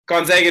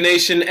Gonzaga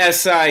Nation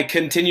SI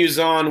continues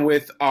on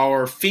with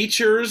our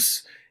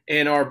features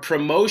and our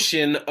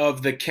promotion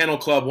of the Kennel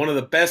Club, one of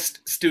the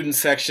best student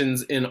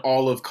sections in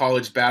all of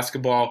college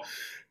basketball.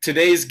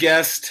 Today's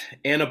guest,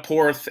 Anna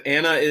Porth.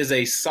 Anna is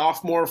a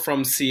sophomore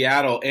from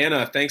Seattle.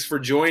 Anna, thanks for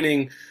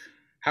joining.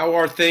 How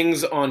are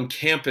things on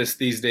campus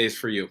these days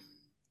for you?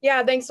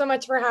 Yeah, thanks so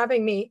much for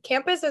having me.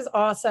 Campus is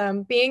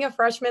awesome. Being a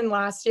freshman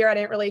last year, I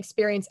didn't really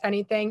experience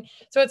anything.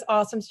 So it's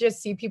awesome to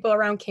just see people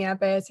around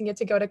campus and get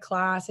to go to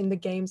class and the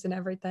games and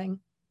everything.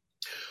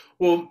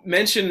 Well,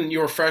 mention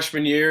your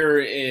freshman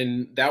year,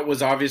 and that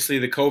was obviously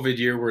the COVID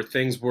year where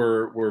things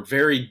were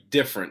very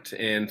different.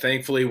 And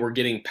thankfully, we're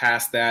getting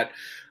past that.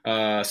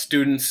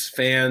 Students,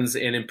 fans,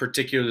 and in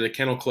particular the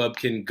Kennel Club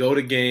can go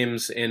to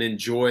games and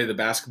enjoy the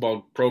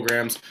basketball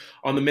programs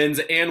on the men's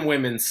and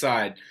women's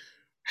side.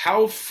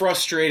 How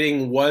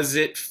frustrating was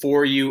it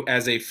for you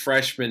as a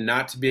freshman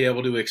not to be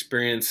able to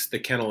experience the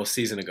Kennel a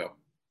season ago?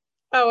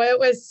 Oh, it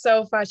was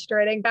so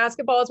frustrating.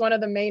 Basketball is one of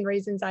the main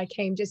reasons I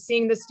came. Just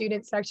seeing the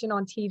student section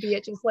on TV,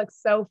 it just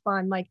looks so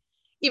fun. Like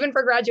even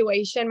for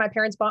graduation, my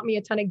parents bought me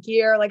a ton of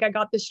gear. Like I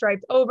got the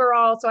striped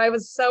overall, so I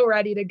was so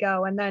ready to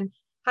go. And then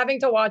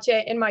having to watch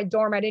it in my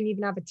dorm, I didn't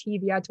even have a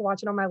TV. I had to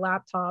watch it on my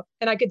laptop,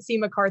 and I could see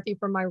McCarthy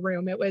from my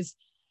room. It was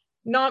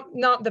not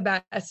the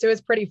best. It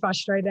was pretty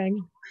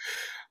frustrating.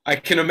 I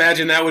can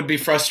imagine that would be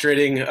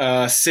frustrating,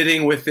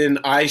 sitting within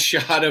eye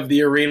shot of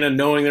the arena,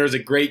 knowing there was a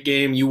great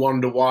game you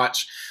wanted to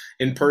watch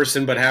in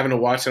person, but having to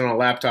watch it on a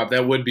laptop.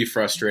 That would be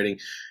frustrating.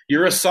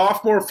 You're a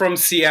sophomore from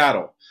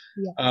Seattle.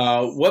 Yes.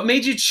 What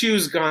made you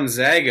choose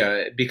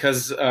Gonzaga?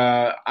 Because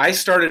I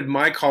started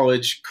my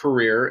college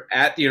career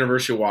at the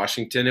University of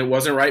Washington. It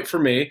wasn't right for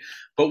me,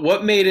 but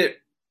what made it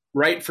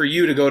right for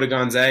you to go to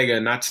Gonzaga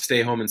and not to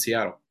stay home in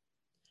Seattle?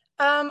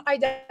 I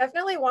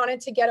definitely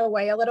wanted to get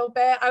away a little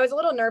bit. I was a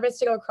little nervous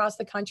to go across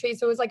the country,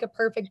 so it was like a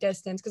perfect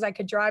distance because I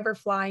could drive or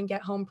fly and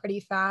get home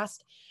pretty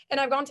fast. And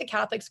I've gone to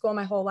Catholic school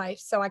my whole life,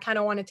 so I kind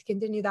of wanted to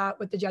continue that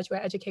with the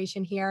Jesuit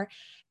education here.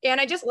 And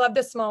I just love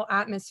the small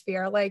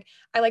atmosphere. Like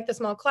I like the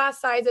small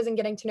class sizes and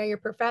getting to know your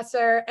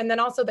professor. And then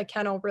also the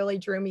kennel really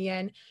drew me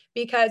in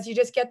because you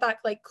just get that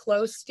like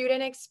close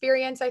student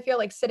experience. I feel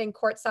like sitting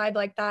courtside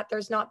like that,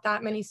 there's not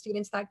that many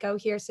students that go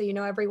here, so you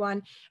know everyone,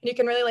 and you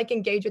can really like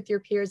engage with your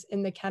peers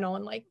in the kennel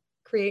and like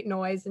create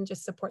noise and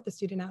just support the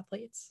student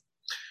athletes.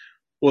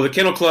 Well, the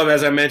Kennel Club,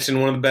 as I mentioned,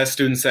 one of the best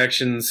student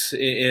sections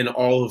in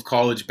all of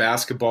college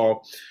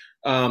basketball.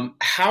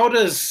 How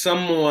does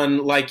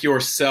someone like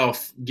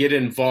yourself get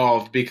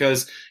involved?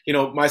 Because, you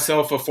know,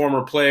 myself, a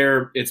former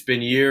player, it's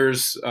been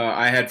years.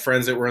 I had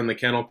friends that were in the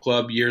Kennel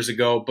Club years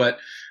ago. But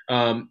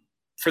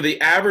for the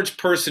average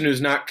person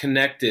who's not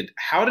connected,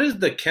 how does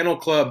the Kennel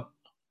Club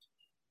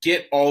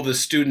get all the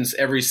students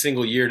every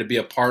single year to be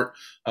a part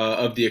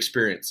of the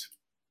experience?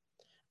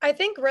 I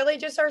think really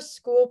just our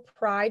school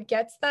pride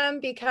gets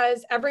them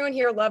because everyone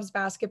here loves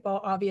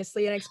basketball,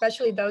 obviously, and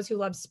especially those who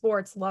love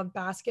sports love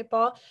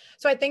basketball.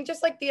 So I think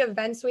just like the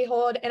events we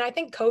hold, and I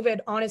think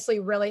COVID honestly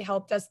really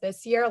helped us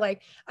this year.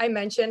 Like I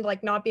mentioned,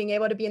 like not being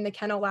able to be in the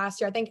kennel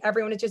last year, I think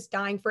everyone is just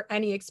dying for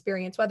any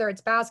experience, whether it's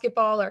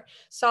basketball or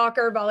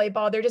soccer,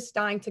 volleyball, they're just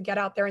dying to get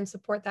out there and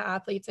support the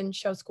athletes and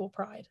show school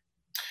pride.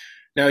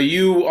 Now,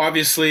 you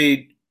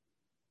obviously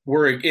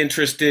were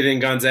interested in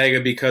Gonzaga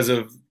because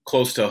of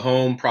close to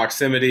home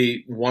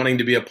proximity, wanting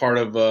to be a part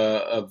of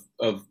a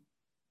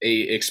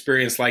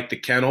experience like the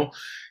kennel.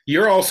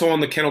 You're also on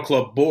the Kennel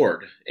Club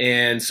board,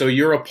 and so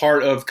you're a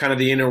part of kind of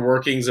the inner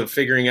workings of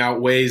figuring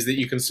out ways that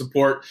you can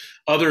support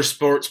other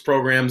sports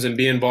programs and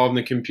be involved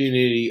in the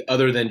community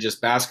other than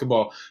just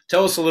basketball.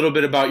 Tell us a little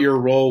bit about your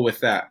role with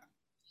that.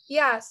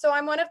 Yeah, so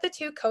I'm one of the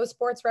two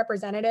co-sports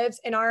representatives,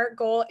 and our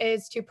goal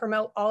is to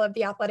promote all of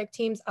the athletic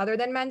teams other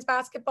than men's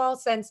basketball,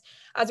 since,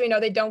 as we know,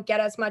 they don't get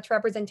as much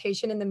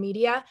representation in the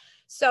media.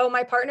 So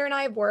my partner and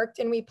I have worked,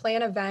 and we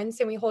plan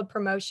events and we hold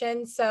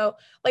promotions. So,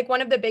 like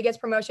one of the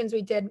biggest promotions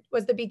we did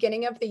was the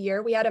beginning of the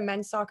year. We had a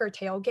men's soccer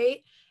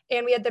tailgate,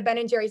 and we had the Ben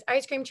and Jerry's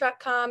ice cream truck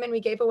come, and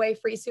we gave away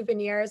free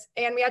souvenirs,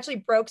 and we actually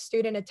broke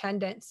student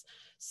attendance.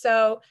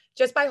 So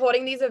just by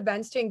holding these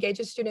events to engage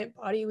the student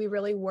body, we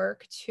really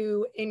work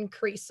to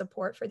increase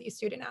support for these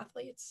student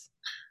athletes.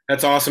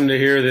 That's awesome to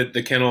hear that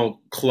the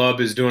Kennel Club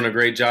is doing a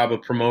great job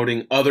of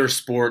promoting other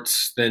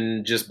sports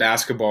than just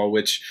basketball,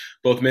 which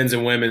both men's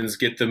and women's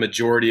get the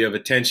majority of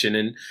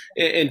attention.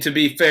 And to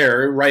be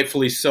fair,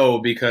 rightfully so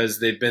because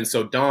they've been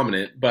so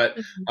dominant. But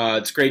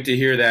it's great to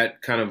hear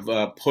that kind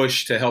of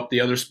push to help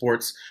the other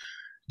sports.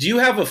 Do you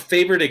have a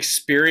favorite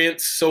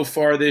experience so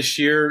far this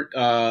year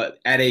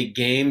at a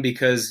game?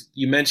 Because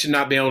you mentioned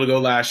not being able to go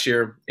last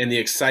year and the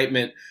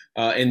excitement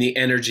and the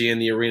energy in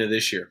the arena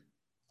this year.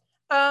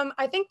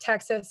 I think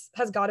Texas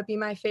has got to be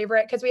my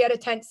favorite because we had a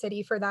tent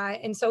city for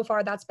that. And so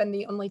far, that's been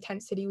the only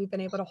tent city we've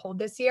been able to hold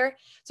this year.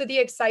 So the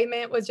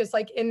excitement was just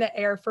like in the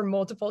air for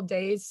multiple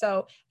days.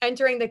 So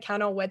entering the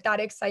kennel with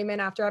that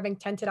excitement after having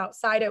tented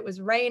outside, it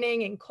was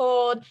raining and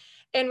cold.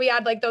 And we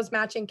had like those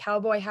matching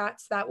cowboy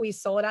hats that we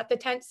sold at the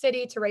tent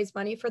city to raise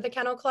money for the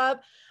Kennel Club.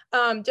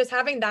 Just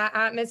having that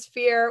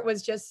atmosphere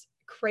was just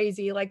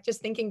crazy. Like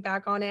just thinking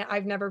back on it,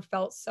 I've never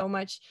felt so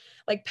much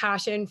like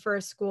passion for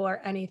a school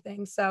or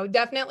anything. So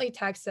definitely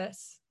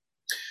Texas.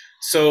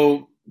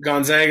 So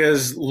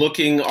Gonzaga's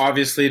looking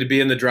obviously to be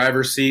in the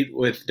driver's seat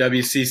with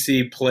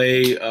WCC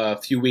play a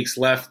few weeks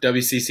left,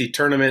 WCC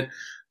tournament.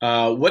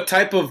 What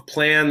type of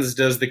plans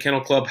does the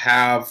Kennel Club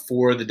have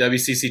for the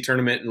WCC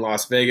tournament in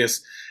Las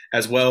Vegas,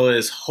 as well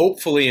as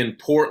hopefully in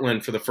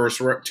Portland for the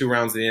first two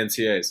rounds of the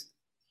NCAAs?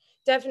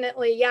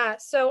 Definitely, yeah.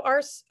 So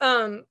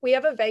we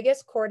have a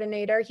Vegas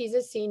coordinator. He's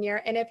a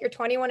senior, and if you're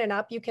 21 and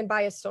up, you can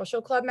buy a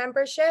social club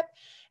membership,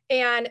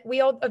 and we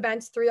hold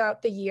events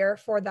throughout the year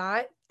for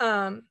that.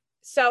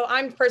 So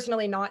I'm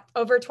personally not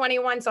over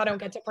 21, so I don't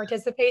get to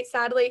participate,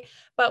 sadly.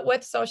 But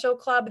with social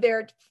club,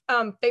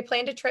 they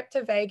planned a trip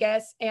to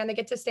Vegas, and they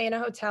get to stay in a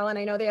hotel. And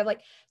I know they have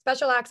like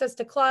special access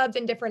to clubs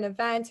and different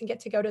events, and get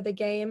to go to the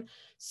game.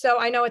 So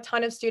I know a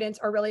ton of students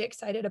are really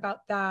excited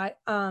about that.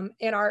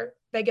 And our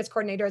Vegas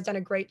coordinator has done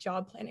a great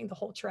job planning the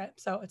whole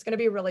trip. So it's going to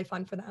be really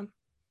fun for them.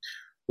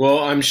 Well,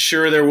 I'm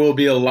sure there will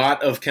be a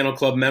lot of Kennel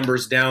Club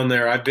members down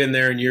there. I've been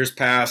there in years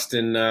past,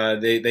 and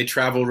they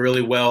travel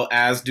really well,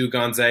 as do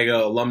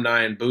Gonzaga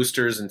alumni and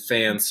boosters and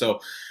fans. So,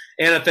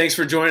 Anna, thanks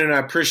for joining. I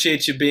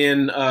appreciate you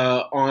being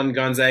on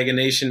Gonzaga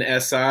Nation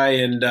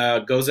SI, and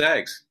go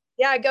Zags.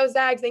 Yeah, go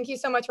Zags. Thank you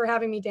so much for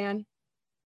having me, Dan.